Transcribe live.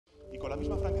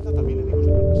misma franqueza también le digo,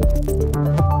 señor presidente.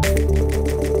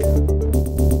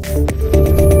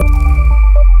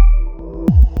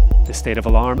 The state of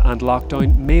alarm and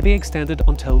lockdown may be extended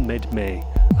until mid-May.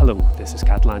 Hello, this is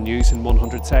Catalan News in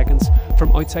 100 seconds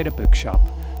from outside a bookshop.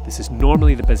 This is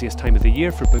normally the busiest time of the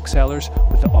year for booksellers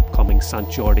with the upcoming Sant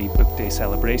Jordi Book Day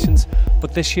celebrations,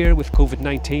 but this year with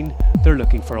Covid-19, they're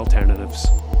looking for alternatives.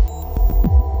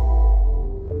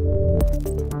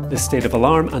 The state of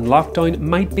alarm and lockdown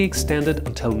might be extended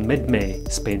until mid-May.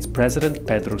 Spain's President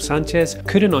Pedro Sánchez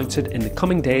could announce it in the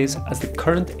coming days as the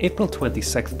current April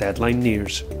 26th deadline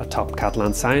nears. A top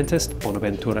Catalan scientist,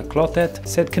 Bonaventura Clotet,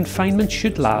 said confinement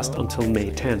should last until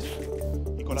May 10th.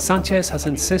 Sánchez has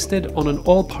insisted on an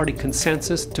all-party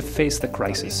consensus to face the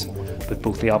crisis, but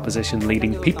both the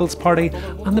opposition-leading People's Party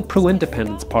and the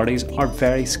pro-independence parties are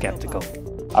very sceptical.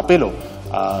 Apelo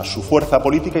a su fuerza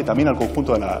política y también al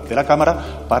conjunto de la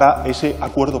Cámara para ese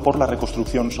acuerdo por la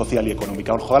reconstrucción social y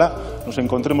económica. Ojalá nos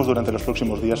encontremos durante los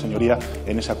próximos días, señoría,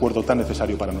 en ese acuerdo tan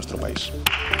necesario para nuestro país.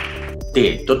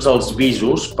 Té tots els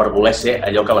visos per voler ser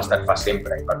allò que l'Estat fa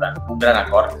sempre i, per tant, un gran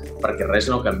acord perquè res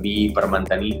no canviï, per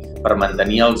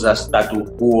mantenir els statu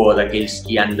quo d'aquells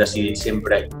qui han decidit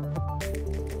sempre.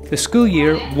 The school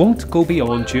year won't go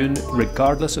beyond June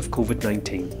regardless of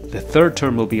Covid-19. The third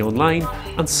term will be online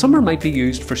and summer might be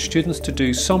used for students to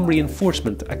do some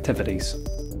reinforcement activities.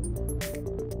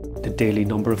 The daily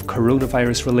number of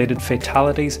coronavirus-related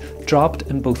fatalities dropped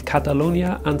in both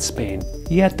Catalonia and Spain.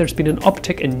 Yet there's been an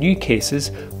uptick in new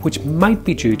cases, which might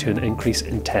be due to an increase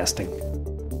in testing.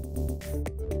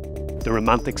 The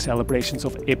romantic celebrations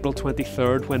of April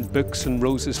 23rd, when books and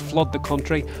roses flood the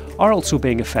country, are also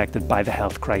being affected by the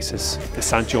health crisis. The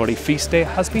Sant Jordi feast day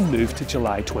has been moved to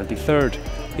July 23rd,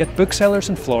 yet booksellers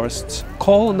and florists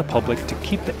call on the public to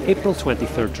keep the April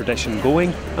 23rd tradition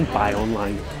going and buy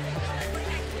online.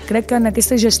 Crec que en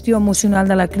aquesta gestió emocional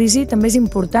de la crisi també és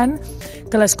important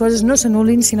que les coses no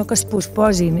s'anul·lin sinó que es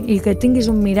posposin i que tinguis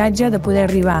un miratge de poder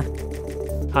arribar.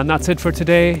 And that's it for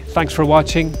today. Thanks for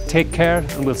watching, take care,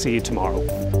 and we'll see you tomorrow.